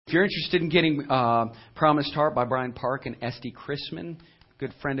If you're interested in getting Promised Heart by Brian Park and Esty Chrisman,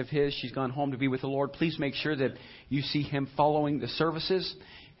 good friend of his, she's gone home to be with the Lord, please make sure that you see him following the services.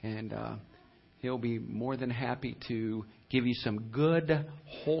 And he'll be more than happy to give you some good,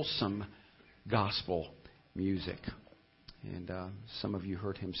 wholesome gospel music. And some of you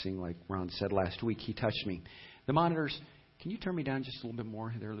heard him sing, like Ron said last week. He touched me. The monitors, can you turn me down just a little bit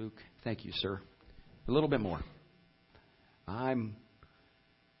more there, Luke? Thank you, sir. A little bit more. I'm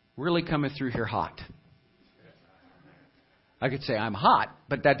really coming through here hot. I could say I'm hot,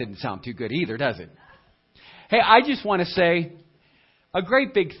 but that didn't sound too good either, does it? Hey, I just want to say a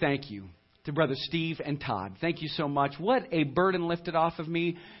great big thank you to Brother Steve and Todd. Thank you so much. What a burden lifted off of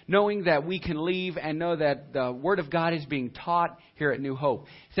me, knowing that we can leave and know that the Word of God is being taught here at New Hope.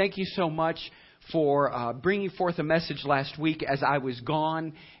 Thank you so much for bringing forth a message last week as I was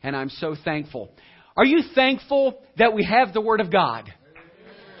gone, and I'm so thankful. Are you thankful that we have the Word of God? Amen.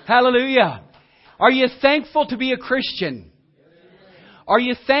 Hallelujah. Are you thankful to be a Christian? Are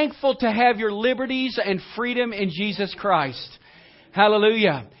you thankful to have your liberties and freedom in Jesus Christ?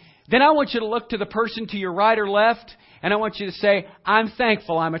 Hallelujah. Then I want you to look to the person to your right or left, and I want you to say, I'm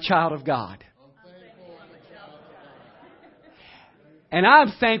thankful I'm a child of God. And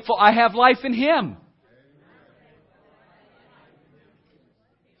I'm thankful I have life in Him.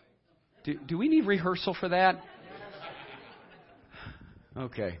 Do we need rehearsal for that?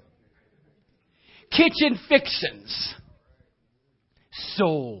 Okay. Kitchen Fixins.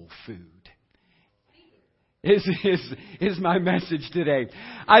 Soul food is my message today.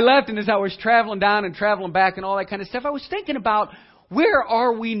 I left, and as I was traveling down and traveling back and all that kind of stuff, I was thinking about, where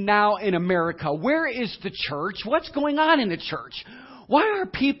are we now in America? Where is the church? What's going on in the church? Why are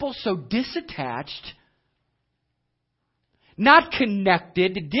people so disattached, not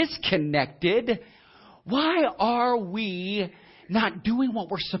connected, disconnected? Why are we not doing what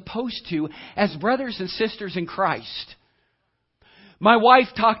we're supposed to as brothers and sisters in Christ? My wife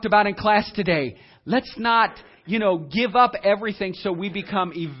talked about in class today, let's not, give up everything so we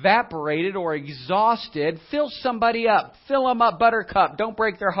become evaporated or exhausted. Fill somebody up. Fill them up, buttercup. Don't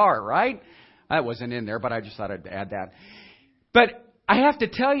break their heart, right? That wasn't in there, but I just thought I'd add that. But I have to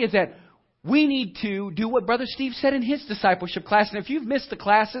tell you that we need to do what Brother Steve said in his discipleship class. And if you've missed the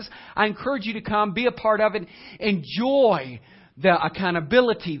classes, I encourage you to come, be a part of it. Enjoy the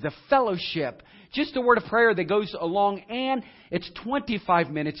accountability, the fellowship, just a word of prayer that goes along. And it's 25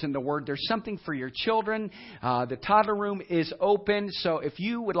 minutes in the Word. There's something for your children. The toddler room is open. So if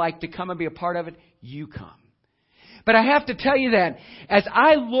you would like to come and be a part of it, you come. But I have to tell you that as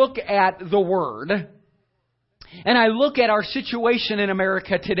I look at the Word and I look at our situation in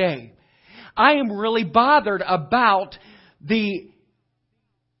America today, I am really bothered about the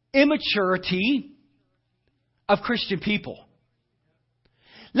immaturity of Christian people.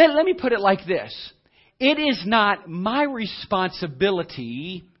 Let me put it like this. It is not my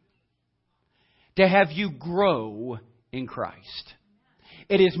responsibility to have you grow in Christ.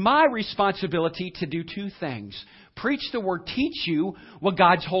 It is my responsibility to do two things. Preach the Word, teach you what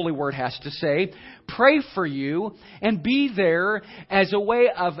God's holy Word has to say, pray for you, and be there as a way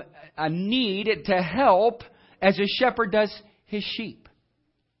of a need to help as a shepherd does his sheep.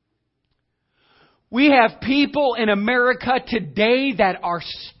 We have people in America today that are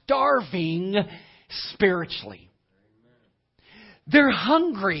starving spiritually. They're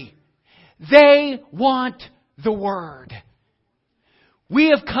hungry. They want the Word. We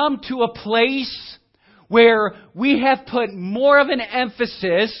have come to a place where we have put more of an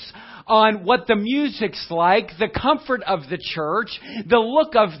emphasis on what the music's like, the comfort of the church, the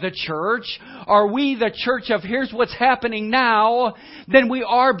look of the church. Are we the church of here's what's happening now, than we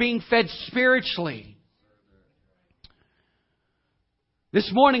are being fed spiritually? This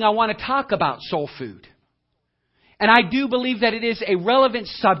morning I want to talk about soul food. And I do believe that it is a relevant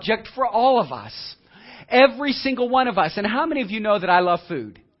subject for all of us. Every single one of us. And how many of you know that I love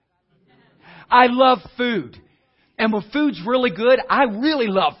food? I love food. And when food's really good, I really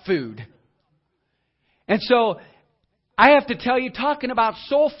love food. And so I have to tell you, talking about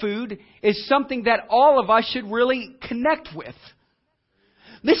soul food is something that all of us should really connect with.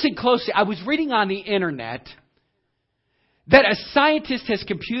 Listen closely. I was reading on the internet that a scientist has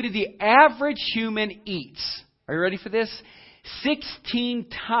computed the average human eats, are you ready for this? 16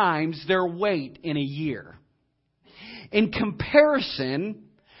 times their weight in a year. In comparison,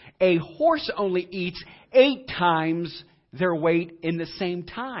 a horse only eats 8 times their weight in the same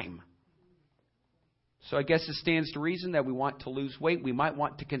time. So I guess it stands to reason that we want to lose weight. We might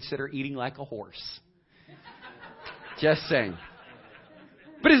want to consider eating like a horse. Just saying.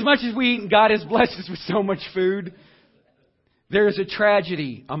 But as much as we eat, and God has blessed us with so much food, There is a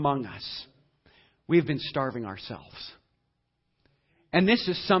tragedy among us. We've been starving ourselves. And this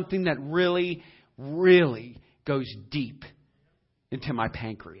is something that really, really goes deep into my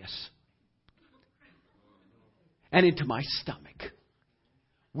pancreas and into my stomach.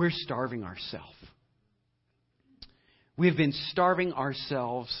 We're starving ourselves. We've been starving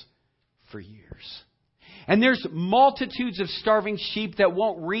ourselves for years. And there's multitudes of starving sheep that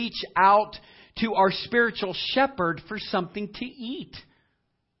won't reach out to our spiritual shepherd for something to eat.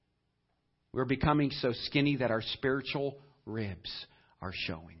 We're becoming so skinny that our spiritual ribs are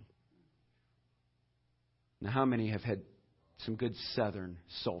showing. Now, how many have had some good Southern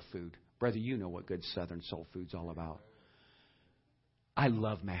soul food? Brother, you know what good Southern soul food's all about. I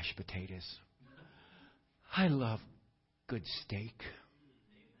love mashed potatoes. I love good steak.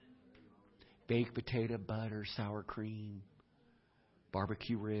 Baked potato, butter, sour cream,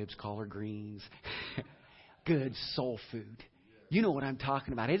 barbecue ribs, collard greens. Good soul food. You know what I'm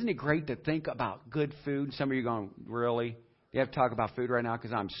talking about. Isn't it great to think about good food? Some of you are going, really? You have to talk about food right now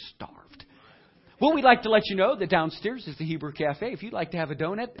because I'm starved. Well, we'd like to let you know that downstairs is the Hebrew Cafe. If you'd like to have a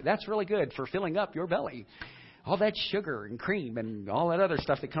donut, that's really good for filling up your belly. All that sugar and cream and all that other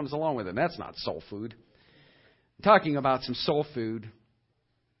stuff that comes along with it. That's not soul food. I'm talking about some soul food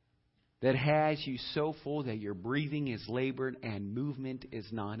that has you so full that your breathing is labored and movement is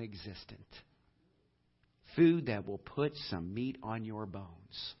non-existent. Food that will put some meat on your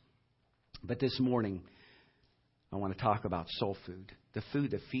bones. But this morning, I want to talk about soul food. The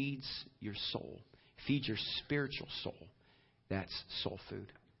food that feeds your soul. Feeds your spiritual soul. That's soul food.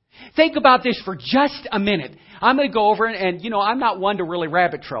 Think about this for just a minute. I'm going to go over and I'm not one to really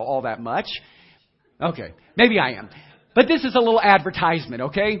rabbit trail all that much. Okay, maybe I am. But this is a little advertisement,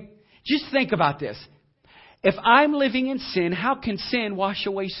 okay? Just think about this. If I'm living in sin, how can sin wash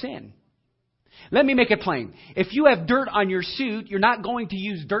away sin? Let me make it plain. If you have dirt on your suit, you're not going to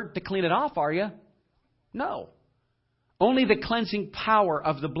use dirt to clean it off, are you? No. Only the cleansing power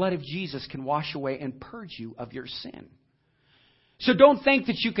of the blood of Jesus can wash away and purge you of your sin. So don't think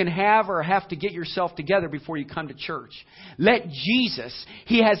that you can have or have to get yourself together before you come to church. Let Jesus,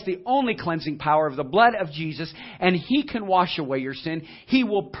 He has the only cleansing power of the blood of Jesus, and He can wash away your sin. He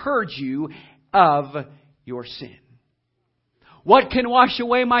will purge you of your sin. What can wash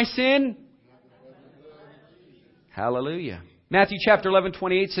away my sin? Hallelujah. Matthew chapter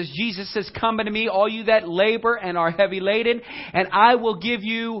 11:28 says, Jesus says, come unto me, all you that labor and are heavy laden, and I will give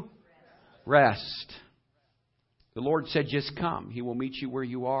you rest. The Lord said, just come. He will meet you where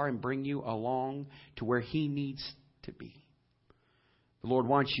you are and bring you along to where He needs to be. The Lord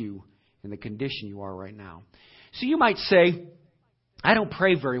wants you in the condition you are right now. So you might say, I don't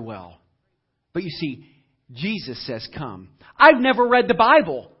pray very well. But you see, Jesus says, come. I've never read the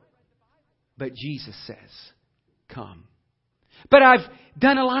Bible. But Jesus says, come. But I've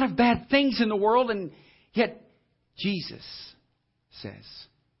done a lot of bad things in the world, and yet Jesus says,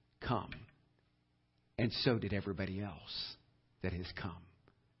 come. And so did everybody else that has come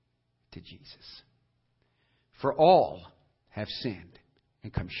to Jesus. For all have sinned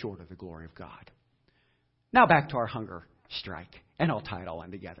and come short of the glory of God. Now back to our hunger strike, and I'll tie it all in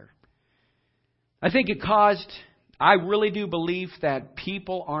together. I think I really do believe that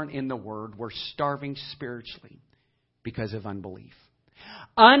people aren't in the Word. We're starving spiritually because of unbelief.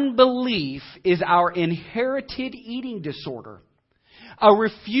 Unbelief is our inherited eating disorder. A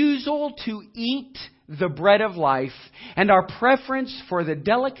refusal to eat the bread of life and our preference for the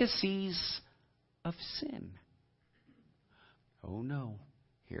delicacies of sin. Oh no,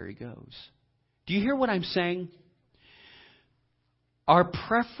 here he goes. Do you hear what I'm saying? Our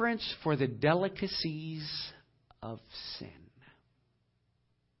preference for the delicacies of sin.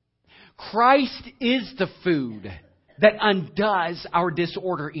 Christ is the food that undoes our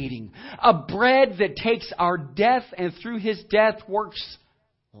disorder eating. A bread that takes our death and through His death works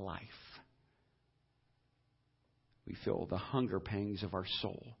life. We feel the hunger pangs of our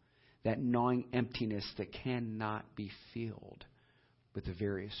soul, that gnawing emptiness that cannot be filled with the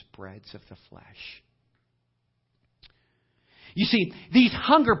various breads of the flesh. You see, these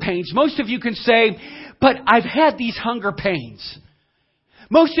hunger pains, most of you can say, but I've had these hunger pains.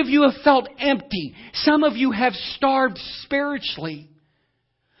 Most of you have felt empty. Some of you have starved spiritually.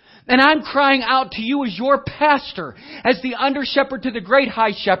 And I'm crying out to you as your pastor, as the under shepherd to the great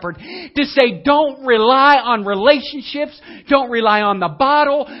high shepherd, to say, don't rely on relationships. Don't rely on the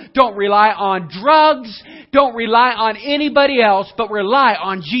bottle. Don't rely on drugs. Don't rely on anybody else, but rely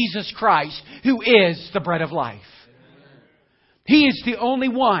on Jesus Christ, who is the bread of life. He is the only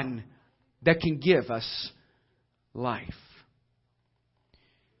one that can give us life.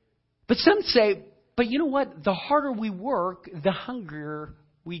 But some say, But you know what? The harder we work, the hungrier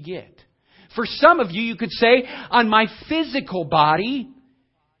we get. For some of you, you could say, on my physical body,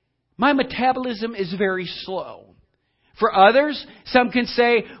 my metabolism is very slow. For others, some can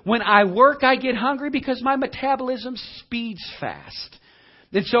say, when I work, I get hungry because my metabolism speeds fast.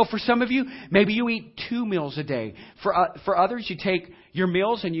 And so for some of you, maybe you eat 2 meals a day. For others, you take your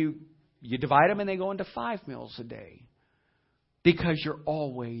meals and you divide them and they go into 5 meals a day. Because you're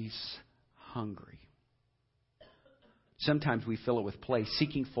always hungry. Sometimes we fill it with play,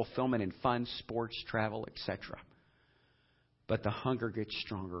 seeking fulfillment in fun, sports, travel, etc. But the hunger gets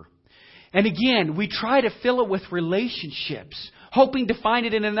stronger. And again, we try to fill it with relationships, hoping to find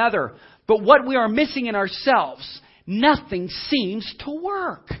it in another. But what we are missing in ourselves, nothing seems to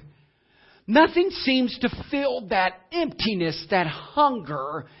work. Nothing seems to fill that emptiness, that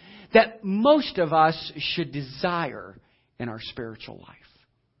hunger that most of us should desire in our spiritual life.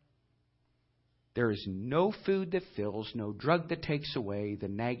 There is no food that fills, no drug that takes away the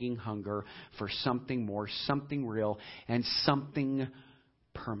nagging hunger for something more, something real, and something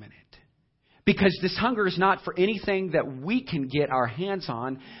permanent. Because this hunger is not for anything that we can get our hands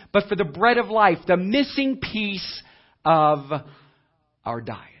on, but for the bread of life, the missing piece of our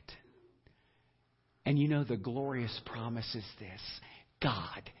diet. And you know, the glorious promise is this: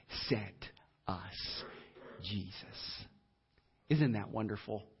 God sent us Jesus. Isn't that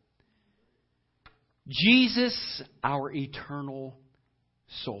wonderful? Jesus, our eternal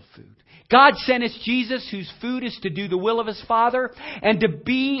soul food. God sent us Jesus, whose food is to do the will of His Father and to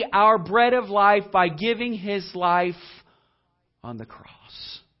be our bread of life by giving His life on the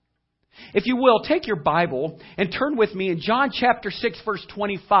cross. If you will, take your Bible and turn with me in John chapter 6, verse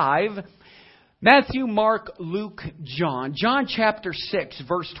 25. Matthew, Mark, Luke, John. John chapter 6,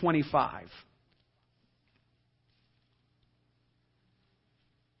 verse 25.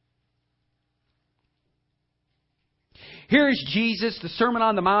 Here is Jesus. The Sermon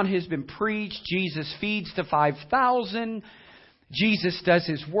on the Mount has been preached. Jesus feeds the 5,000. Jesus does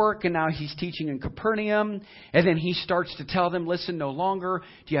His work, and now He's teaching in Capernaum. And then He starts to tell them, listen, no longer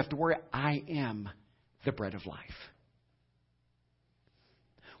do you have to worry. I am the bread of life.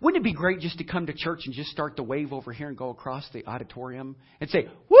 Wouldn't it be great just to come to church and just start the wave over here and go across the auditorium and say,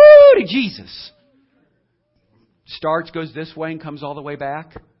 woo to Jesus? Starts, goes this way, and comes all the way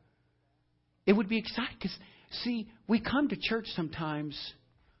back. It would be exciting because, see, we come to church sometimes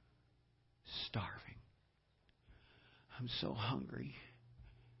starving. I'm so hungry.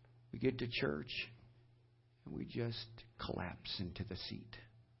 We get to church and we just collapse into the seat.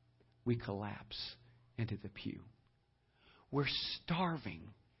 We collapse into the pew. We're starving.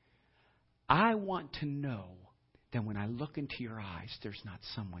 I want to know that when I look into your eyes, there's not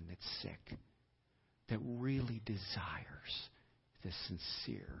someone that's sick, that really desires the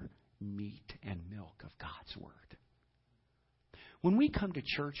sincere meat and milk of God's Word. When we come to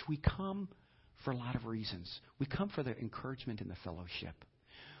church, we come for a lot of reasons. We come for the encouragement and the fellowship.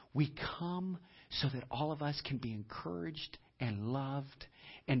 We come so that all of us can be encouraged and loved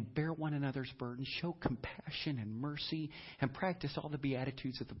and bear one another's burdens, show compassion and mercy, and practice all the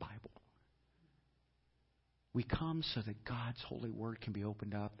Beatitudes of the Bible. We come so that God's holy Word can be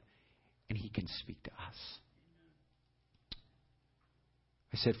opened up and He can speak to us.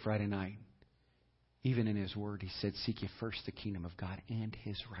 I said Friday night, even in His Word, He said, seek ye first the kingdom of God and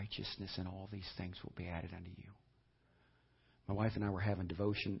His righteousness, and all these things will be added unto you. My wife and I were having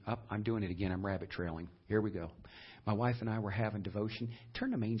devotion. I'm doing it again. I'm rabbit trailing. Here we go. My wife and I were having devotion.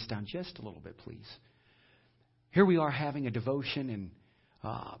 Turn the mains down just a little bit, please. Here we are having a devotion, and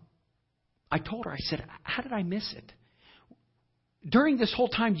I told her, I said, how did I miss it? During this whole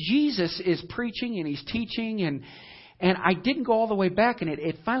time, Jesus is preaching and He's teaching, and I didn't go all the way back, and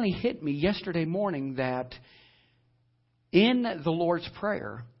it finally hit me yesterday morning that in the Lord's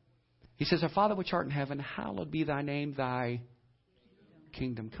Prayer, He says, Our Father which art in heaven, hallowed be Thy name, Thy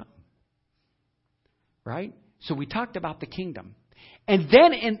kingdom come. Right? So we talked about the kingdom. And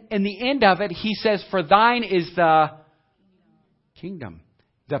then in the end of it, He says, for Thine is the kingdom,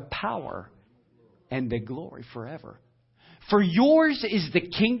 the power, and the glory forever. For yours is the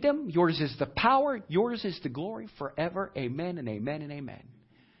kingdom, yours is the power, yours is the glory forever. Amen and amen and amen.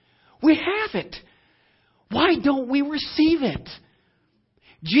 We have it. Why don't we receive it?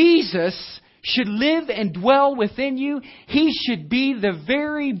 Jesus should live and dwell within you. He should be the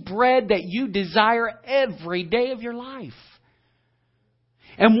very bread that you desire every day of your life.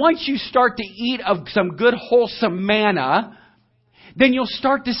 And once you start to eat of some good wholesome manna, then you'll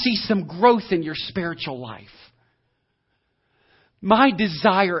start to see some growth in your spiritual life. My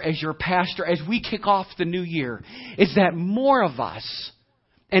desire as your pastor, as we kick off the new year, is that more of us,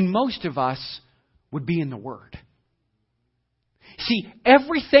 and most of us, would be in the Word. See,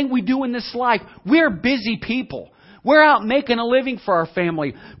 everything we do in this life, we're busy people. We're out making a living for our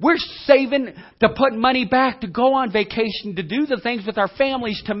family. We're saving to put money back, to go on vacation, to do the things with our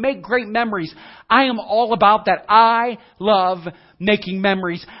families, to make great memories. I am all about that. I love making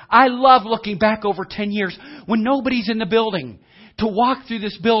memories. I love looking back over 10 years when nobody's in the building, to walk through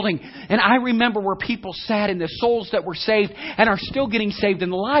this building. And I remember where people sat and the souls that were saved and are still getting saved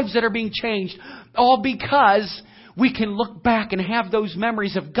and the lives that are being changed, all because we can look back and have those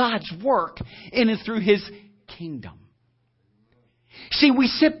memories of God's work in and through His kingdom. See, we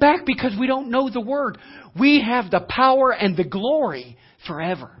sit back because we don't know the Word. We have the power and the glory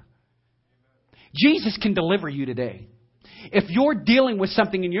forever. Jesus can deliver you today. If you're dealing with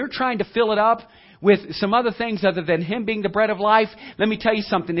something and you're trying to fill it up with some other things other than Him being the bread of life, let me tell you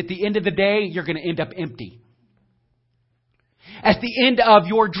something. At the end of the day, you're going to end up empty. At the end of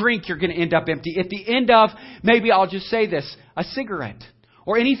your drink, you're going to end up empty. At the end of, maybe I'll just say this, a cigarette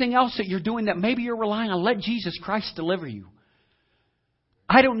or anything else that you're doing that maybe you're relying on, let Jesus Christ deliver you.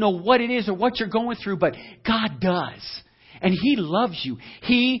 I don't know what it is or what you're going through, but God does. And He loves you.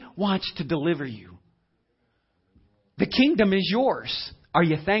 He wants to deliver you. The kingdom is yours. Are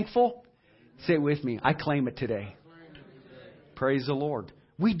you thankful? Say it with me. I claim it today. Praise the Lord.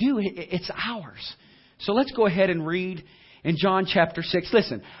 We do. It's ours. So let's go ahead and read in John chapter 6.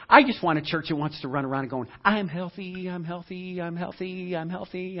 Listen, I just want a church that wants to run around and going, I'm healthy, I'm healthy, I'm healthy, I'm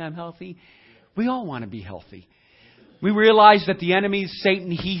healthy, I'm healthy. We all want to be healthy. We realize that the enemy, Satan,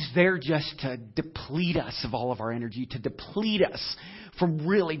 he's there just to deplete us of all of our energy, to deplete us from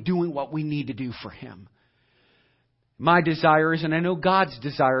really doing what we need to do for Him. My desire is, and I know God's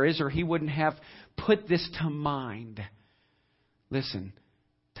desire is, or He wouldn't have put this to mind. Listen,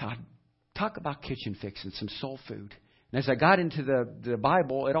 Todd, talk about kitchen fixing, some soul food. And as I got into the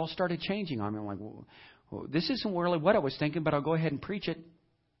Bible, it all started changing on me. I'm like, well, this isn't really what I was thinking, but I'll go ahead and preach it.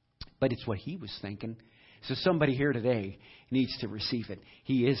 But it's what He was thinking. So somebody here today needs to receive it.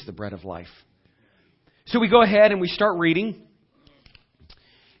 He is the bread of life. So we go ahead and we start reading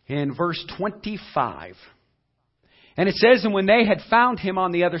in verse 25. And it says, and when they had found Him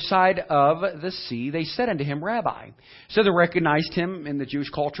on the other side of the sea, they said unto Him, Rabbi. So they recognized Him in the Jewish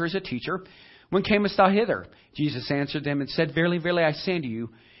culture as a teacher. When camest thou hither? Jesus answered them and said, Verily, verily, I say unto you,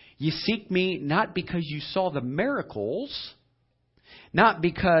 ye seek me not because you saw the miracles, not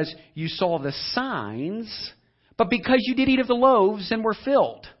because you saw the signs, but because you did eat of the loaves and were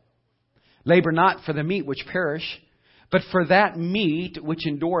filled. Labor not for the meat which perish, but for that meat which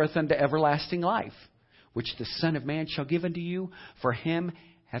endureth unto everlasting life, which the Son of Man shall give unto you, for Him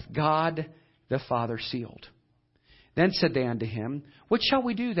hath God the Father sealed. Then said they unto Him, What shall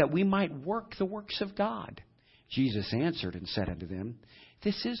we do that we might work the works of God? Jesus answered and said unto them,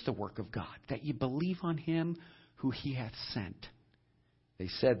 This is the work of God, that ye believe on Him who He hath sent. They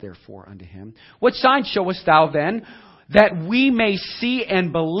said therefore unto Him, What sign showest thou then, that we may see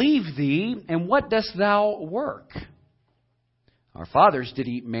and believe thee? And what dost thou work? Our fathers did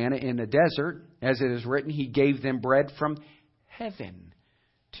eat manna in the desert, as it is written, He gave them bread from heaven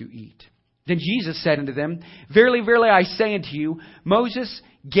to eat. Then Jesus said unto them, Verily, verily, I say unto you, Moses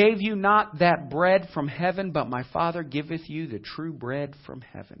gave you not that bread from heaven, but my Father giveth you the true bread from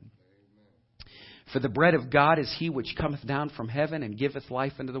heaven. For the bread of God is He which cometh down from heaven and giveth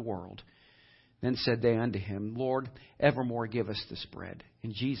life unto the world. Then said they unto Him, Lord, evermore give us this bread.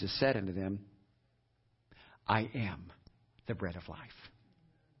 And Jesus said unto them, I am the bread of life.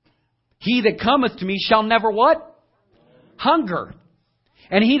 He that cometh to me shall never what? Hunger.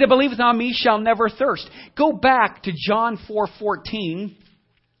 And he that believeth on me shall never thirst. Go back to John 4:14.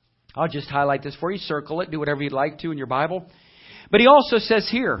 I'll just highlight this for you. Circle it. Do whatever you'd like to in your Bible. But he also says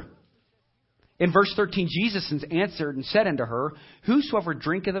here, in verse 13, Jesus answered and said unto her, Whosoever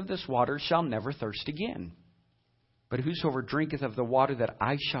drinketh of this water shall never thirst again. But whosoever drinketh of the water that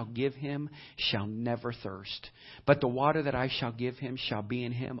I shall give him shall never thirst. But the water that I shall give him shall be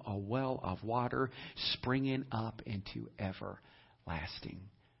in him a well of water springing up into everlasting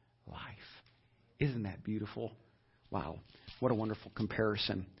life. Isn't that beautiful? Wow, what a wonderful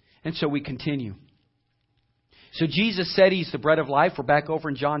comparison. And so we continue. So Jesus said He's the bread of life. We're back over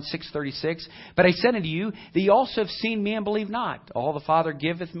in John 6:36. But I said unto you that ye also have seen me and believe not. All the Father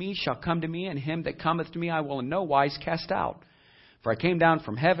giveth me shall come to me, and him that cometh to me I will in no wise cast out. For I came down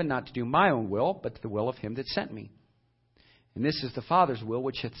from heaven not to do my own will, but to the will of Him that sent me. And this is the Father's will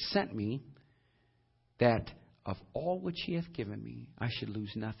which hath sent me, that of all which He hath given me I should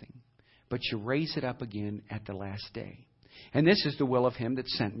lose nothing, but should raise it up again at the last day. And this is the will of him that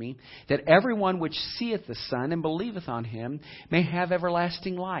sent me, that everyone which seeth the Son and believeth on him may have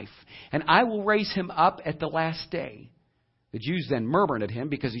everlasting life. And I will raise him up at the last day. The Jews then murmured at him,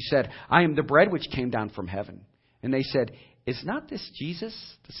 because he said, I am the bread which came down from heaven. And they said, Is not this Jesus,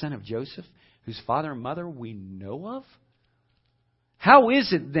 the son of Joseph, whose father and mother we know of? How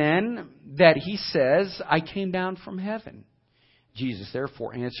is it then that he says, I came down from heaven? Jesus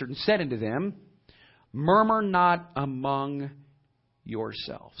therefore answered and said unto them, Murmur not among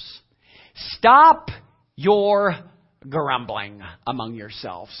yourselves. Stop your grumbling among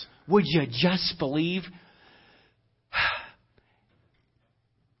yourselves. Would you just believe?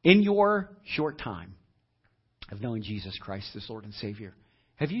 In your short time of knowing Jesus Christ as Lord and Savior,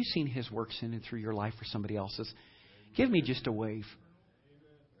 have you seen His works in and through your life or somebody else's? Give me just a wave.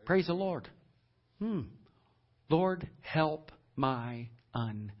 Praise the Lord. Lord, help my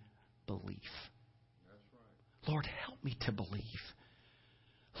unbelief. Lord, help me to believe.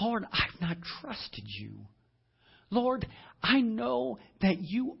 Lord, I've not trusted you. Lord, I know that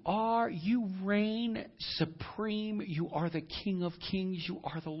you reign supreme. You are the King of kings. You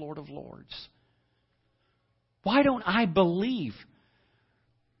are the Lord of lords. Why don't I believe?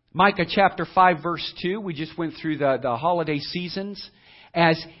 Micah chapter 5 verse 2, we just went through the holiday seasons.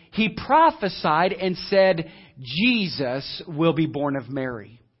 As he prophesied and said, Jesus will be born of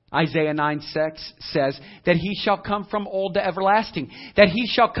Mary. Isaiah 9:6 says that he shall come from old to everlasting, that he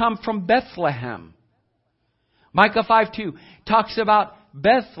shall come from Bethlehem. Micah 5:2 talks about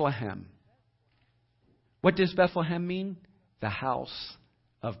Bethlehem. What does Bethlehem mean? The house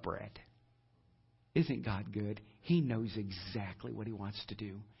of bread. Isn't God good? He knows exactly what He wants to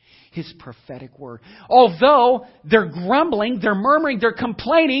do. His prophetic word. Although they're grumbling, they're murmuring, they're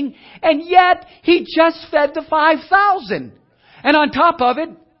complaining, and yet He just fed the 5,000. And on top of it,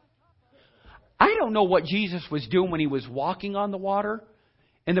 I don't know what Jesus was doing when He was walking on the water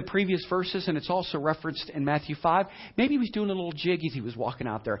in the previous verses, and it's also referenced in Matthew 5. Maybe He was doing a little jig as He was walking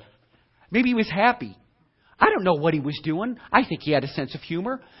out there. Maybe He was happy. I don't know what He was doing. I think He had a sense of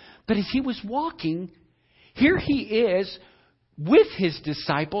humor. But as He was walking, here He is with His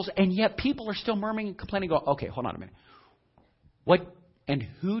disciples, and yet people are still murmuring and complaining. Go, okay, hold on a minute. What and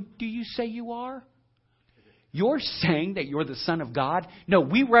who do you say you are? You're saying that you're the Son of God? No,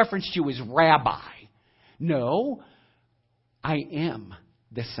 we referenced you as Rabbi. No, I am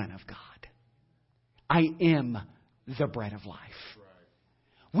the Son of God. I am the bread of life.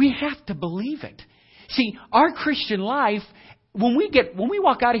 We have to believe it. See, our Christian life, when we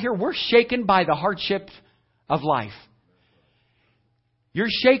walk out of here, we're shaken by the hardship of life. You're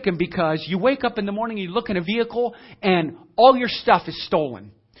shaken because you wake up in the morning, you look in a vehicle, and all your stuff is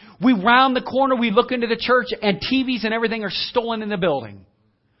stolen. We round the corner, we look into the church, and TVs and everything are stolen in the building.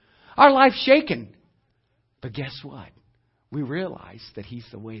 Our life's shaken. But guess what? We realize that He's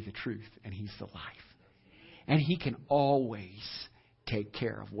the way, the truth, and He's the life. And He can always take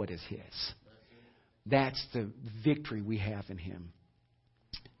care of what is His. That's the victory we have in Him.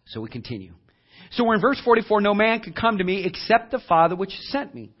 So we continue. So we're in verse 44. No man can come to me except the Father which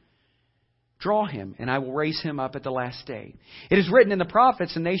sent me. Draw him, and I will raise him up at the last day. It is written in the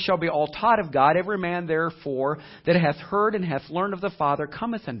prophets, and they shall be all taught of God. Every man therefore that hath heard and hath learned of the Father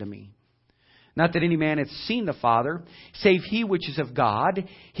cometh unto me. Not that any man hath seen the Father, save he which is of God,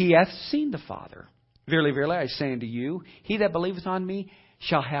 he hath seen the Father. Verily, verily, I say unto you, he that believeth on me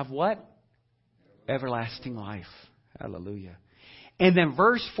shall have what? Everlasting life. Hallelujah. And then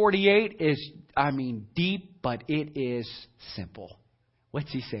verse 48 is, deep, but it is simple.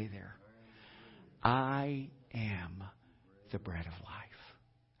 What's he say there? I am the bread of life.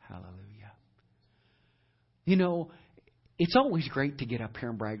 Hallelujah. You know, it's always great to get up here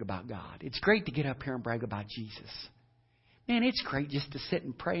and brag about God. It's great to get up here and brag about Jesus. Man, it's great just to sit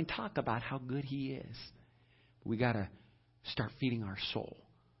and pray and talk about how good He is. We got to start feeding our soul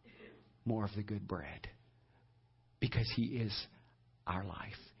more of the good bread, because He is our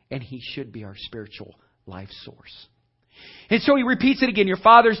life, and He should be our spiritual life source. And so He repeats it again. Your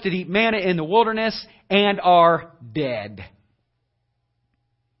fathers did eat manna in the wilderness and are dead.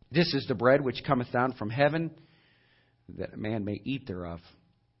 This is the bread which cometh down from heaven, that a man may eat thereof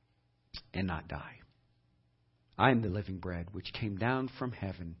and not die. I am the living bread which came down from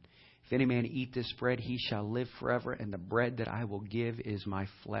heaven. If any man eat this bread, he shall live forever. And the bread that I will give is my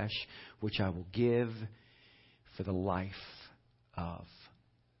flesh, which I will give for the life of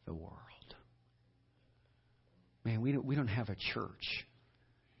the world. Man, we don't have a church.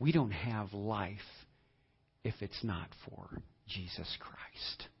 We don't have life if it's not for Jesus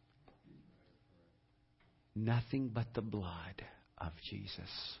Christ. Nothing but the blood of Jesus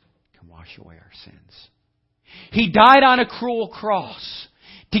can wash away our sins. He died on a cruel cross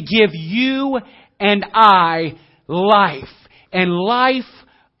to give you and I life, and life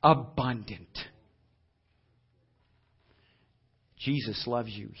abundant. Jesus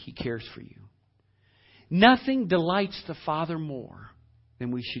loves you. He cares for you. Nothing delights the Father more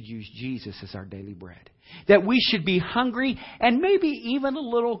than we should use Jesus as our daily bread. That we should be hungry and maybe even a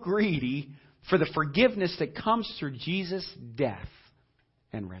little greedy for the forgiveness that comes through Jesus' death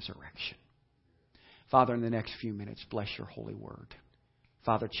and resurrection. Father, in the next few minutes, bless your holy word.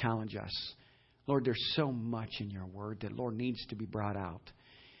 Father, challenge us. Lord, there's so much in your word that, Lord, needs to be brought out.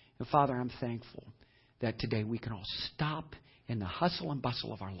 And Father, I'm thankful that today we can all stop in the hustle and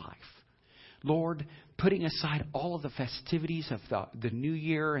bustle of our life. Lord, putting aside all of the festivities of the new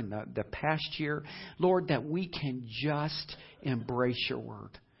year and the past year, Lord, that we can just embrace your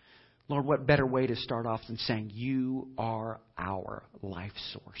word. Lord, what better way to start off than saying, you are our life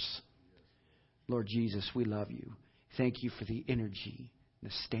source. Lord Jesus, we love you. Thank you for the energy,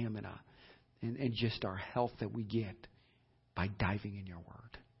 the stamina, and just our health that we get by diving in your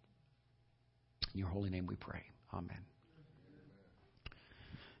word. In your holy name we pray. Amen.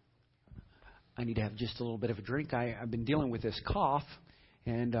 I need to have just a little bit of a drink. I've been dealing with this cough,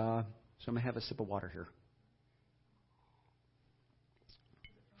 and so I'm going to have a sip of water here.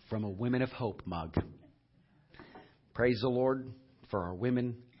 From a Women of Hope mug. Praise the Lord for our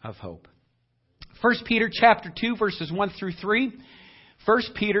Women of Hope. 1 Peter chapter 2, verses 1 through 3. 1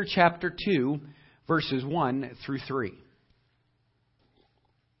 Peter chapter 2, verses 1 through 3.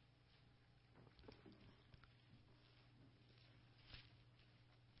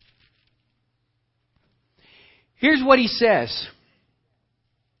 Here's what he says.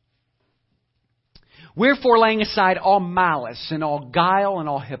 Wherefore, laying aside all malice and all guile and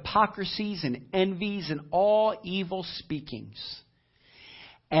all hypocrisies and envies and all evil speakings,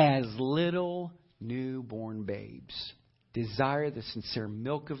 as little newborn babes, desire the sincere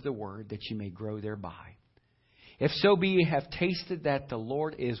milk of the word, that you may grow thereby. If so be you have tasted that the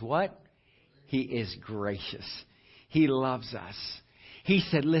Lord is what? He is gracious. He loves us. He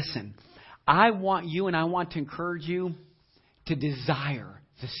said, listen, I want you and I want to encourage you to desire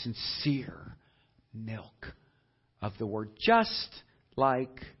the sincere milk of the word, just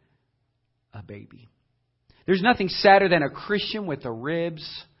like a baby. There's nothing sadder than a Christian with the ribs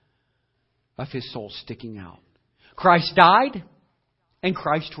of his soul sticking out. Christ died and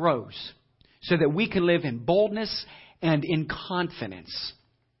Christ rose so that we can live in boldness and in confidence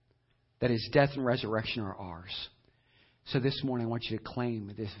that His death and resurrection are ours. So this morning I want you to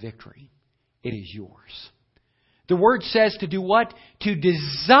claim this victory. It is yours. The Word says to do what? To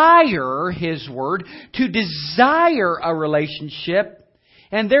desire His Word, to desire a relationship,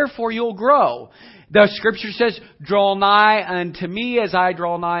 and therefore you'll grow. The Scripture says, draw nigh unto me as I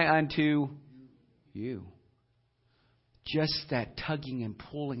draw nigh unto you. Just that tugging and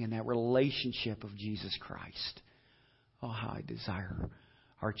pulling in that relationship of Jesus Christ. Oh, how I desire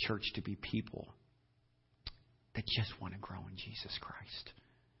our church to be people that just want to grow in Jesus Christ.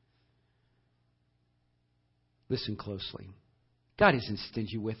 Listen closely. God isn't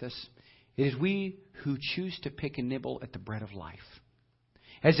stingy with us. It is we who choose to pick and nibble at the bread of life.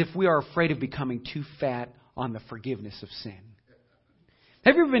 As if we are afraid of becoming too fat on the forgiveness of sin.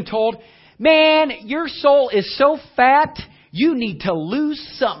 Have you ever been told, man, your soul is so fat, you need to lose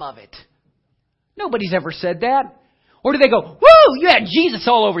some of it? Nobody's ever said that. Or do they go, woo, you had Jesus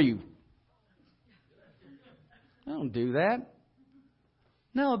all over you? I don't do that.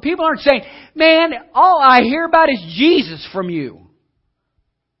 No, people aren't saying, man, all I hear about is Jesus from you.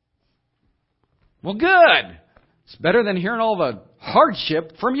 Well, good. It's better than hearing all the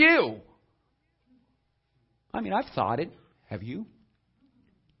hardship from you. I mean, I've thought it. Have you?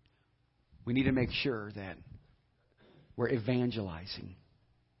 We need to make sure that we're evangelizing,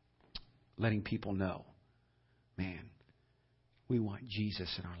 letting people know, man, we want Jesus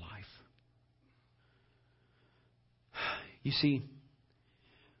in our life. You see,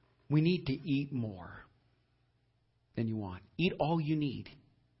 we need to eat more than you want. Eat all you need.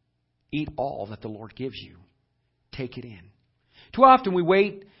 Eat all that the Lord gives you. Take it in. Too often we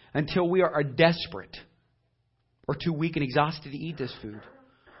wait until we are desperate or too weak and exhausted to eat this food.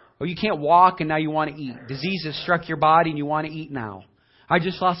 Or you can't walk and now you want to eat. Disease has struck your body and you want to eat now. I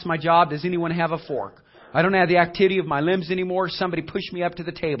just lost my job. Does anyone have a fork? I don't have the activity of my limbs anymore. Somebody push me up to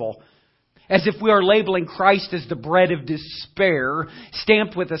the table. As if we are labeling Christ as the bread of despair,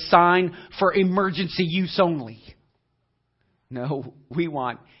 stamped with a sign for emergency use only. No, we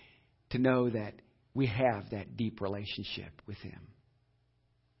want to know that we have that deep relationship with Him.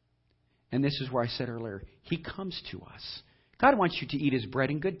 And this is where I said earlier, He comes to us God wants you to eat His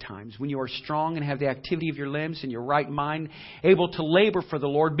bread in good times, when you are strong and have the activity of your limbs and your right mind, able to labor for the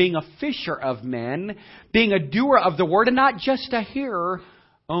Lord, being a fisher of men, being a doer of the word and not just a hearer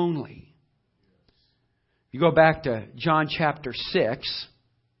only. You go back to John chapter 6.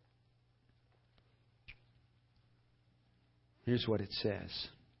 Here's what it says.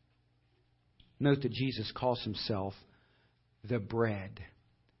 Note that Jesus calls Himself the bread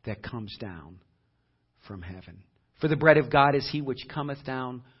that comes down from heaven. For the bread of God is He which cometh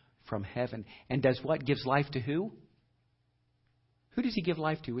down from heaven. And does what? Gives life to who? Who does He give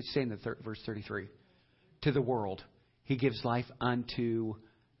life to? What's saying in verse 33? To the world. He gives life unto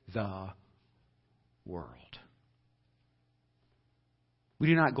the world. We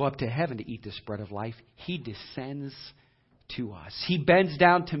do not go up to heaven to eat this bread of life. He descends to us. He bends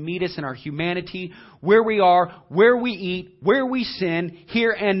down to meet us in our humanity, where we are, where we eat, where we sin,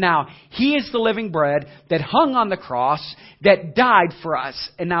 here and now. He is the living bread that hung on the cross, that died for us.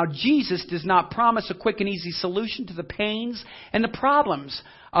 And now Jesus does not promise a quick and easy solution to the pains and the problems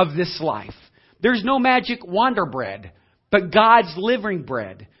of this life. There's no magic wonder bread, but God's living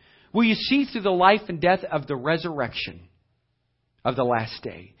bread. Will you see through the life and death of the resurrection of the last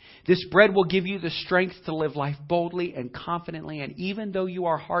day? This bread will give you the strength to live life boldly and confidently. And even though you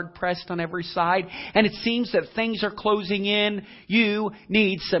are hard pressed on every side and it seems that things are closing in, you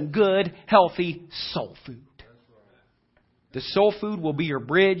need some good, healthy soul food. The soul food will be your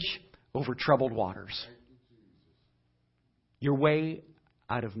bridge over troubled waters. Your way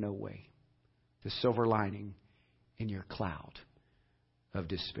out of no way. The silver lining in your cloud of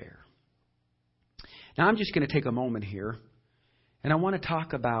despair. Now I'm just going to take a moment here. And I want to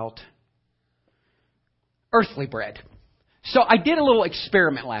talk about earthly bread. So I did a little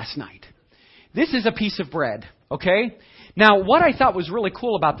experiment last night. This is a piece of bread, okay? Now, what I thought was really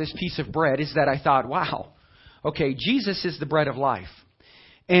cool about this piece of bread is that I thought, wow, okay, Jesus is the bread of life.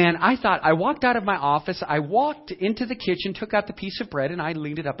 And I thought, I walked out of my office, I walked into the kitchen, took out the piece of bread, and I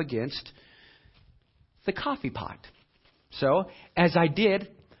leaned it up against the coffee pot. So, as I did,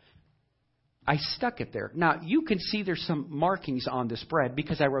 I stuck it there. Now, you can see there's some markings on this bread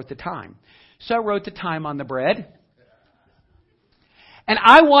because I wrote the time. So I wrote the time on the bread. And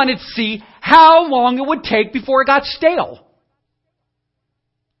I wanted to see how long it would take before it got stale.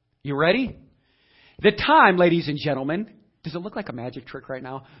 You ready? The time, ladies and gentlemen, does it look like a magic trick right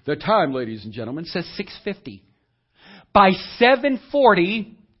now? The time, ladies and gentlemen, says 6:50. By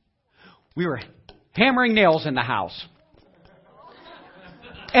 7:40, we were hammering nails in the house.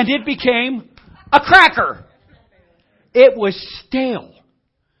 And it became a cracker. It was stale.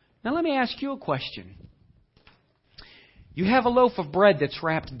 Now let me ask you a question. You have a loaf of bread that's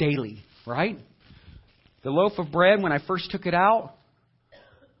wrapped daily, right? The loaf of bread, when I first took it out,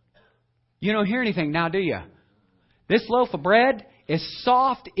 you don't hear anything now, do you? This loaf of bread is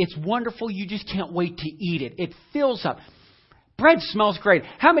soft. It's wonderful. You just can't wait to eat it. It fills up. Bread smells great.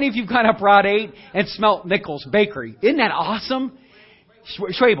 How many of you have gone up Route 8 and smelt Nichols Bakery? Isn't that awesome?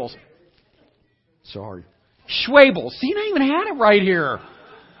 Schwabel's. Sorry. Schwabel's. See, I even had it right here.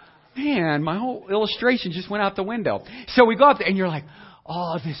 Man, my whole illustration just went out the window. So we go up there and you're like,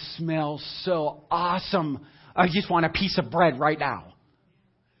 oh, this smells so awesome. I just want a piece of bread right now.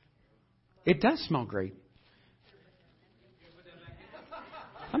 It does smell great.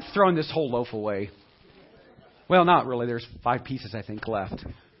 I'm throwing this whole loaf away. Well, not really. There's 5 pieces, I think, left.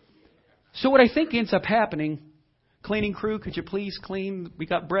 So what I think ends up happening, cleaning crew, could you please clean? We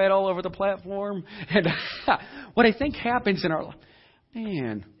got bread all over the platform. And what I think happens in our life,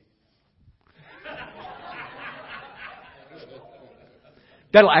 man,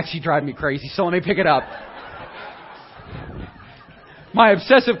 that'll actually drive me crazy. So let me pick it up. My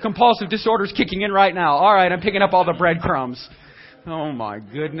obsessive compulsive disorder is kicking in right now. All right, I'm picking up all the breadcrumbs. Oh my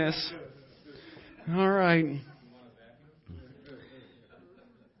goodness. All right.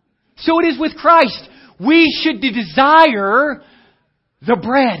 So it is with Christ. We should desire the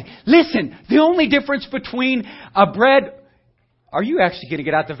bread. Listen, the only difference between a bread... Are you actually going to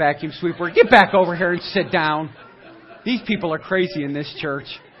get out the vacuum sweeper? Get back over here and sit down. These people are crazy in this church.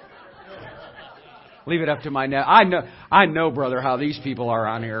 Leave it up to my net. I know, brother, how these people are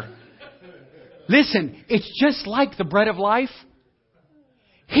on here. Listen, it's just like the bread of life.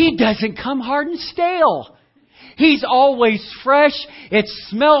 He doesn't come hard and stale. He's always fresh. It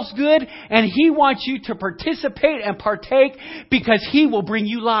smells good. And He wants you to participate and partake because He will bring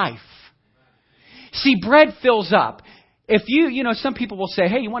you life. See, bread fills up. If some people will say,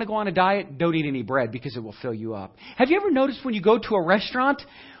 hey, you want to go on a diet? Don't eat any bread because it will fill you up. Have you ever noticed when you go to a restaurant,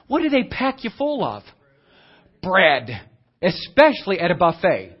 what do they pack you full of? Bread. Especially at a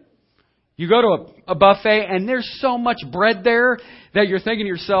buffet. You go to a buffet and there's so much bread there that you're thinking to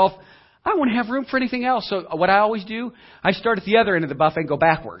yourself, I won't have room for anything else. So what I always do, I start at the other end of the buffet and go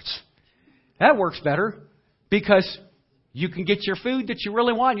backwards. That works better because you can get your food that you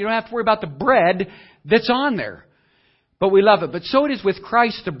really want. You don't have to worry about the bread that's on there. But we love it. But so it is with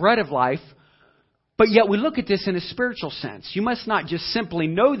Christ, the bread of life. But yet we look at this in a spiritual sense. You must not just simply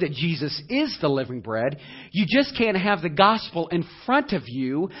know that Jesus is the living bread. You just can't have the gospel in front of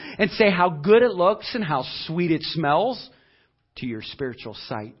you and say how good it looks and how sweet it smells to your spiritual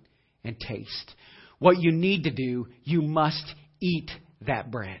sight and taste. What you need to do, you must eat that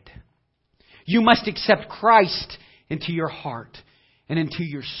bread. You must accept Christ into your heart and into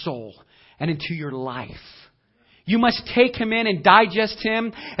your soul and into your life. You must take Him in and digest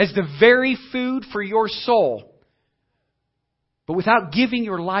Him as the very food for your soul. But without giving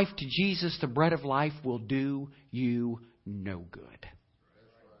your life to Jesus, the bread of life will do you no good.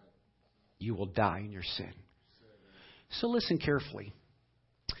 You will die in your sin. So listen carefully.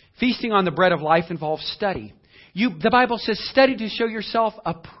 Feasting on the bread of life involves study. The Bible says, study to show yourself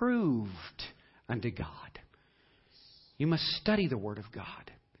approved unto God. You must study the Word of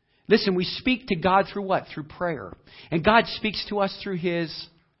God. Listen, we speak to God through what? Through prayer. And God speaks to us through His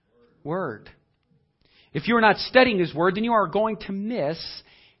Word. If you're not studying His Word, then you are going to miss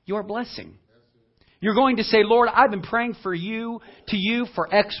your blessing. You're going to say, Lord, I've been praying to you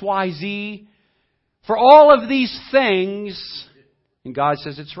for X, Y, Z, for all of these things. And God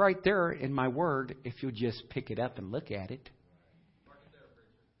says, it's right there in my Word if you'll just pick it up and look at it.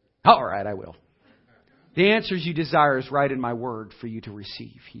 All right, I will. The answers you desire is right in my Word for you to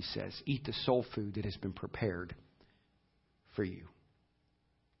receive, He says. Eat the soul food that has been prepared for you.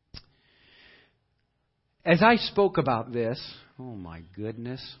 As I spoke about this, oh my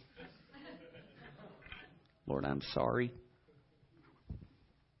goodness. Lord, I'm sorry.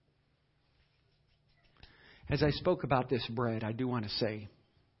 As I spoke about this bread, I do want to say,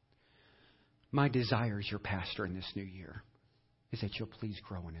 my desire as your pastor in this new year is that you'll please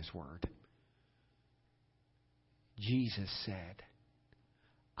grow in His Word. Jesus said,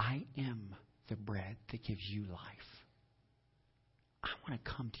 I am the bread that gives you life. I want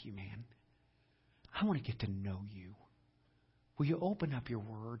to come to you, man. I want to get to know you. Will you open up your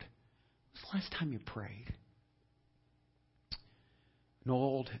Word? When's the last time you prayed? An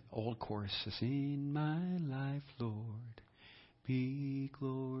old chorus says, in my life, Lord, be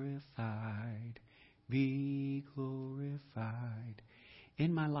glorified, be glorified.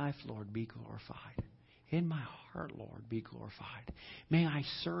 In my life, Lord, be glorified. In my heart, Lord, be glorified. May I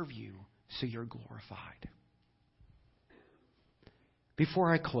serve you so you're glorified.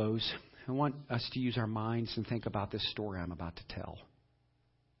 Before I close, I want us to use our minds and think about this story I'm about to tell.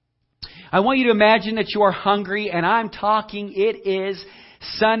 I want you to imagine that you are hungry, and I'm talking, it is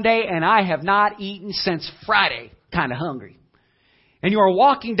Sunday, and I have not eaten since Friday. Kind of hungry. And you are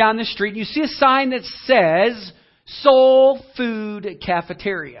walking down the street, and you see a sign that says, Soul Food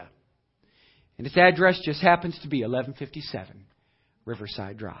Cafeteria. And its address just happens to be 1157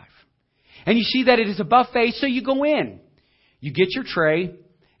 Riverside Drive. And you see that it is a buffet, so you go in. You get your tray,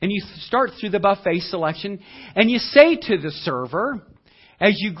 and you start through the buffet selection, and you say to the server,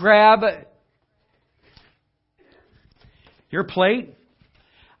 as you grab your plate,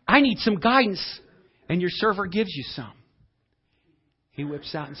 I need some guidance. And your server gives you some. He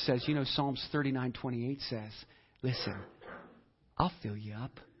whips out and says, Psalms 39:28 says, listen, I'll fill you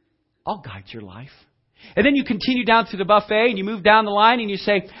up. I'll guide your life. And then you continue down through the buffet and you move down the line and you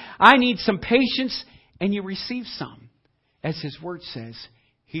say, I need some patience. And you receive some. As His Word says,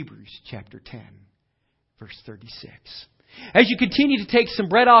 Hebrews chapter 10, verse 36. As you continue to take some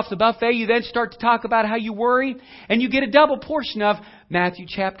bread off the buffet, you then start to talk about how you worry. And you get a double portion of Matthew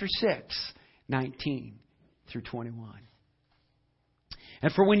chapter 6, 19 through 21.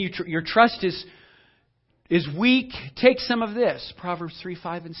 And for when your trust is weak, take some of this. Proverbs 3,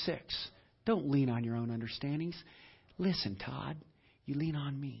 5, and 6. Don't lean on your own understandings. Listen, Todd, you lean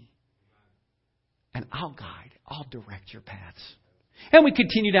on me. And I'll guide. I'll direct your paths. And we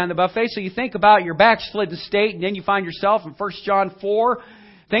continue down the buffet. So you think about your backslidden state, and then you find yourself in 1 John 4,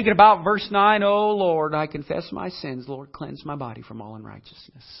 thinking about verse 9, Oh Lord, I confess my sins. Lord, cleanse my body from all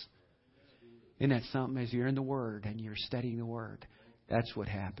unrighteousness. Isn't that something? As you're in the Word and you're studying the Word, that's what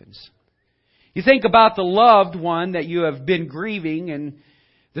happens. You think about the loved one that you have been grieving, and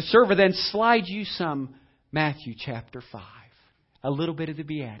the server then slides you some Matthew chapter 5, a little bit of the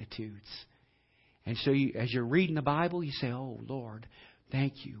Beatitudes. And so as you're reading the Bible, you say, Oh Lord,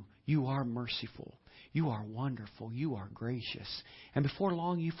 thank you. You are merciful. You are wonderful. You are gracious. And before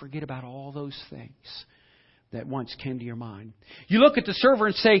long, you forget about all those things. that once came to your mind? You look at the server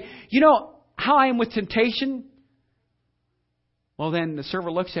and say, you know how I am with temptation? Well, then the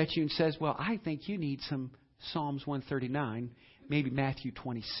server looks at you and says, well, I think you need some Psalms 139, maybe Matthew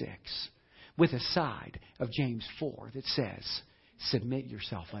 26, with a side of James 4 that says, submit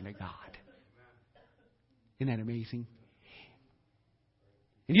yourself unto God. Isn't that amazing?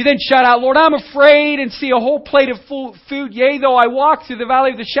 And you then shout out, Lord, I'm afraid, and see a whole plate of food. Yea, though I walk through the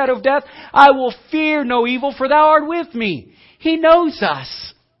valley of the shadow of death, I will fear no evil, for thou art with me. He knows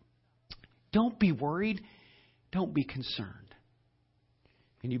us. Don't be worried. Don't be concerned.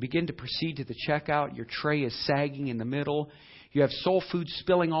 And you begin to proceed to the checkout. Your tray is sagging in the middle. You have soul food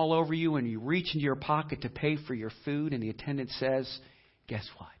spilling all over you, and you reach into your pocket to pay for your food, and the attendant says, guess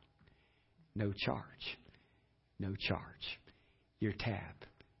what? No charge. No charge. Your tab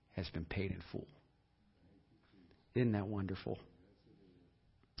has been paid in full. Isn't that wonderful?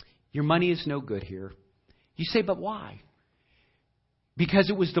 Your money is no good here. You say, but why? Because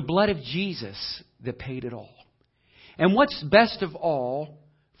it was the blood of Jesus that paid it all. And what's best of all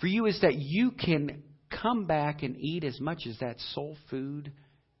for you is that you can come back and eat as much as that soul food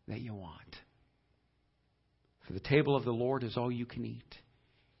that you want. For the table of the Lord is all you can eat.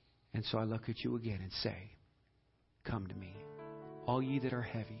 And so I look at you again and say, come to me, all ye that are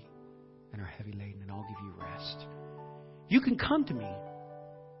heavy and are heavy laden, and I'll give you rest. You can come to me.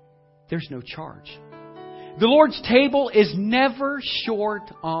 There's no charge. The Lord's table is never short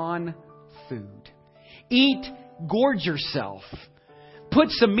on food. Eat, gorge yourself. Put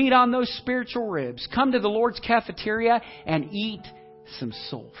some meat on those spiritual ribs. Come to the Lord's cafeteria and eat some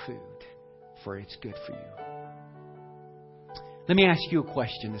soul food, for it's good for you. Let me ask you a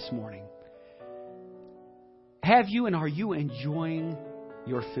question this morning. Have you and are you enjoying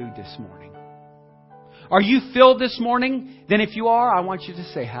your food this morning? Are you filled this morning? Then if you are, I want you to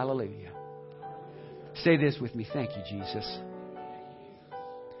say hallelujah. Say this with me. Thank you, Jesus.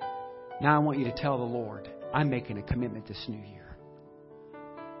 Now I want you to tell the Lord, I'm making a commitment this new year.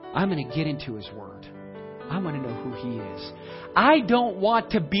 I'm going to get into His Word. I want to know who He is. I don't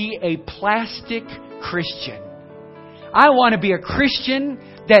want to be a plastic Christian. I want to be a Christian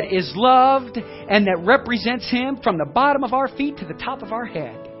that is loved and that represents Him from the bottom of our feet to the top of our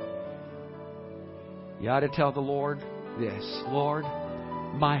head. You ought to tell the Lord this, Lord,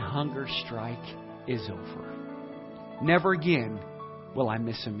 my hunger strike is over. Never again will I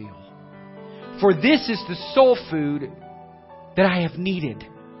miss a meal. For this is the soul food that I have needed.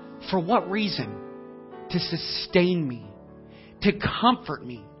 For what reason? To sustain me, to comfort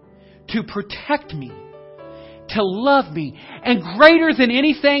me, to protect me, to love me, and greater than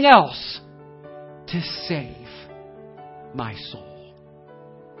anything else, to save my soul.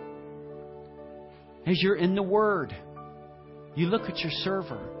 As you're in the Word, you look at your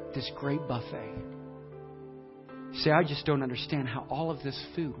server, this great buffet. You say, I just don't understand how all of this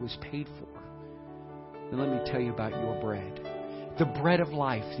food was paid for. Then let me tell you about your bread. The bread of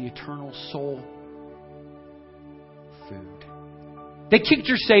life, the eternal soul food. They kicked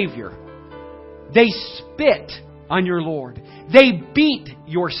your Savior. They spit on your Lord. They beat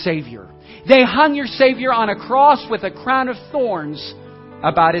your Savior. They hung your Savior on a cross with a crown of thorns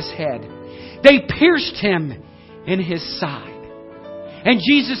about His head. They pierced Him in His side. And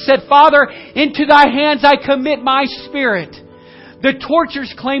Jesus said, Father, into Thy hands I commit my spirit. The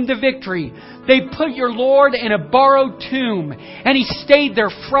tortures claimed the victory. They put your Lord in a borrowed tomb, and He stayed there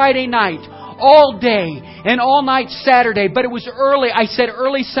Friday night, all day, and all night Saturday. But it was early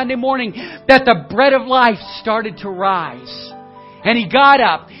Sunday morning, that the bread of life started to rise. And He got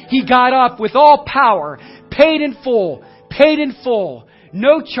up. He got up with all power, paid in full,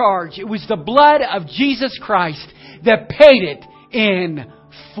 no charge. It was the blood of Jesus Christ that paid it in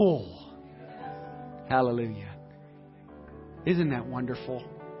full. Hallelujah. Isn't that wonderful?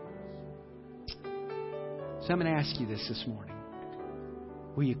 So I'm going to ask you this morning.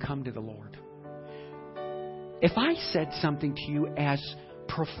 Will you come to the Lord? If I said something to you as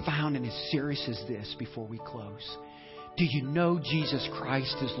profound and as serious as this before we close, do you know Jesus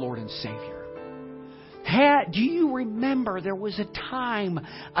Christ is Lord and Savior? Do you remember there was a time,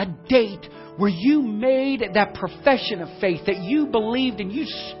 a date, where you made that profession of faith, that you believed and you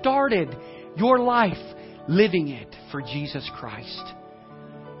started your life living it for Jesus Christ?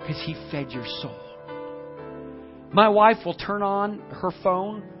 Because He fed your soul. My wife will turn on her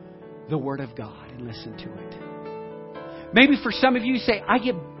phone the Word of God and listen to it. Maybe for some of you say, I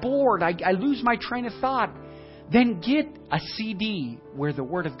get bored, I lose my train of thought. Then get a CD where the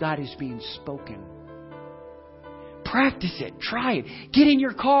Word of God is being spoken. Practice it. Try it. Get in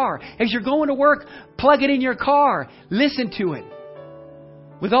your car. As you're going to work, plug it in your car. Listen to it.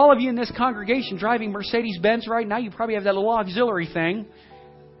 With all of you in this congregation driving Mercedes-Benz right now, you probably have that little auxiliary thing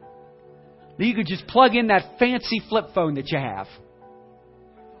that you could just plug in that fancy flip phone that you have.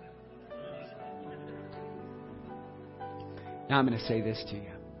 Now I'm going to say this to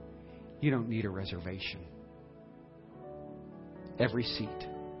you. You don't need a reservation. Every seat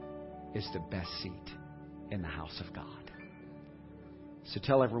is the best seat in the house of God. So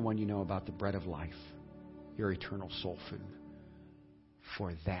tell everyone you know about the bread of life, your eternal soul food.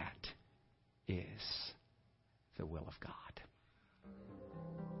 For that is the will of God.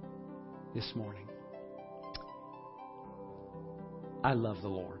 This morning, I love the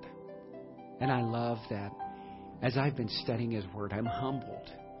Lord. And I love that as I've been studying His Word, I'm humbled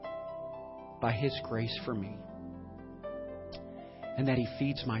by His grace for me. And that He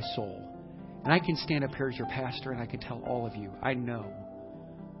feeds my soul. And I can stand up here as your pastor and I can tell all of you, I know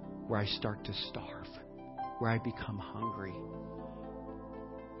where I start to starve, where I become hungry.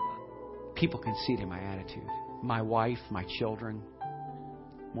 People can see it in my attitude. My wife, my children,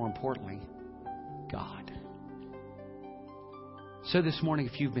 more importantly, God. So this morning,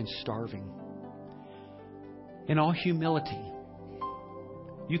 if you've been starving, in all humility,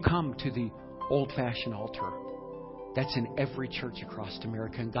 you come to the old-fashioned altar that's in every church across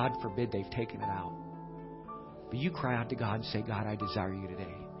America, and God forbid they've taken it out. But you cry out to God and say, God, I desire you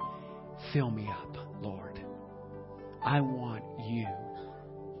today. Fill me up, Lord. I want you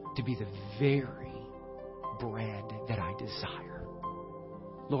to be the very bread that I desire.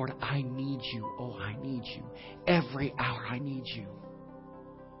 Lord, I need you. Oh, I need you. Every hour I need you.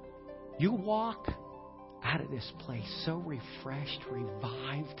 You walk out of this place so refreshed,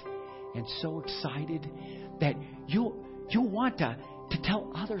 revived, and so excited that you'll want to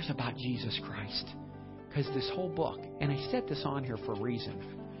tell others about Jesus Christ. Because this whole book, and I set this on here for a reason,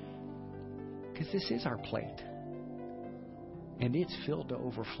 because this is our plate. And it's filled to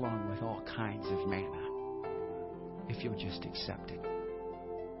overflowing with all kinds of manna, if you'll just accept it.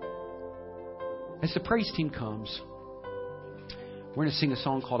 As the praise team comes, we're going to sing a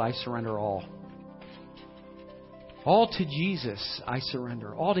song called I Surrender All. All to Jesus I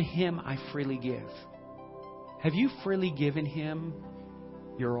surrender. All to Him I freely give. Have you freely given Him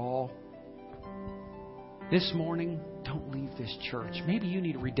your all? This morning, don't leave this church. Maybe you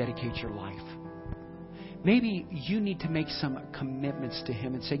need to rededicate your life. Maybe you need to make some commitments to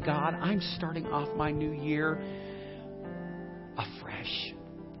Him and say, God, I'm starting off my new year afresh.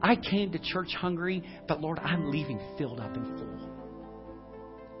 I came to church hungry, but Lord, I'm leaving filled up and full.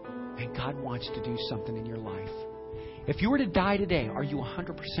 And God wants to do something in your life. If you were to die today, are you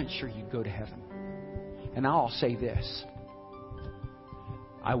 100% sure you'd go to heaven? And now I'll say this.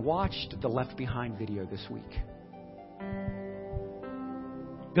 I watched the Left Behind video this week.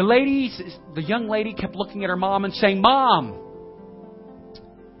 The young lady kept looking at her mom and saying, Mom,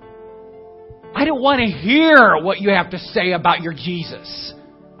 I don't want to hear what you have to say about your Jesus.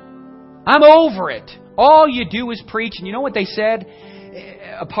 I'm over it. All you do is preach. And you know what they said?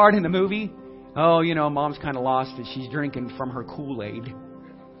 A part in the movie? Oh, Mom's kind of lost it. She's drinking from her Kool-Aid.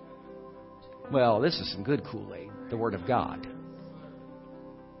 Well, this is some good Kool-Aid. The Word of God.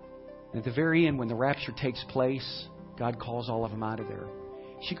 And at the very end, when the rapture takes place, God calls all of them out of there.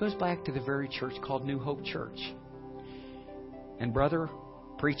 She goes back to the very church called New Hope Church. And brother,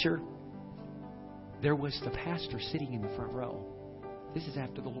 preacher, there was the pastor sitting in the front row. This is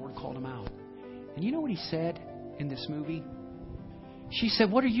after the Lord called him out. And you know what he said in this movie? She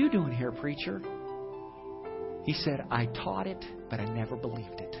said, what are you doing here, preacher? He said, I taught it, but I never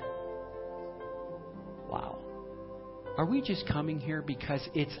believed it. Wow. Are we just coming here because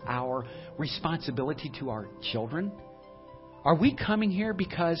it's our responsibility to our children? Are we coming here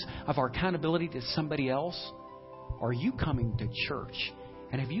because of our accountability to somebody else? Or are you coming to church?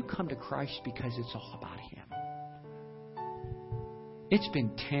 And have you come to Christ because it's all about Him? It's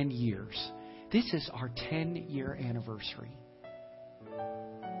been 10 years. This is our 10-year anniversary.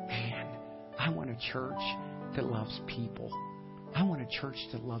 Man, I want a church that loves people. I want a church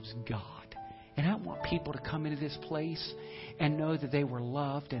that loves God. And I want people to come into this place and know that they were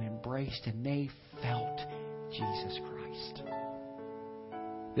loved and embraced and they felt Jesus Christ.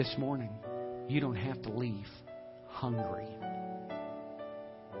 This morning, you don't have to leave hungry.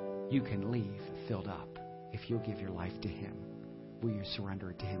 You can leave filled up if you'll give your life to Him. Will you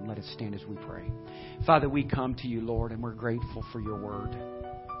surrender it to Him? Let us stand as we pray. Father, we come to you, Lord, and we're grateful for your word.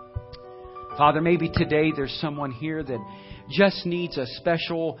 Father, maybe today there's someone here that just needs a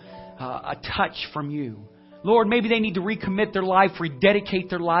special a touch from you. Lord, maybe they need to recommit their life,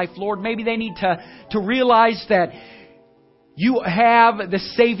 rededicate their life. Lord, maybe they need to realize that You have the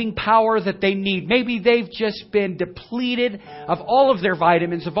saving power that they need. Maybe they've just been depleted of all of their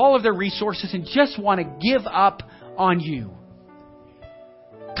vitamins, of all of their resources, and just want to give up on You.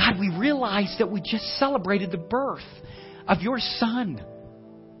 God, we realize that we just celebrated the birth of Your Son.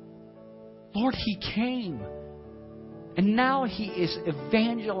 Lord, He came. And now He is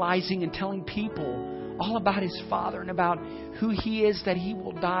evangelizing and telling people all about His Father and about who He is, that He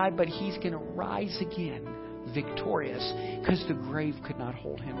will die, but He's going to rise again victorious because the grave could not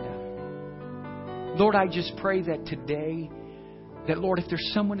hold Him down. Lord, I just pray that today, that Lord, if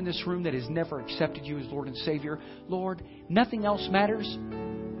there's someone in this room that has never accepted You as Lord and Savior, Lord, nothing else matters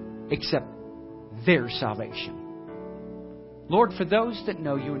except their salvation. Lord, for those that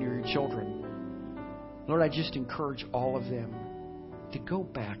know You and Your children, Lord, I just encourage all of them to go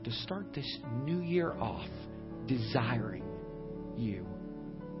back, to start this new year off desiring You.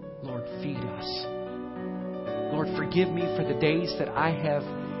 Lord, feed us. Lord, forgive me for the days that I have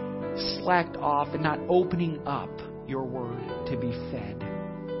slacked off and not opening up Your Word to be fed.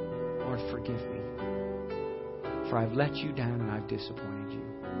 Lord, forgive me. For I've let You down and I've disappointed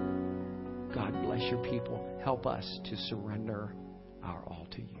You. God bless Your people. Help us to surrender our all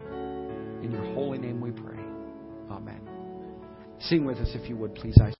to You. In Your holy name we pray. Amen. Sing with us if you would, please.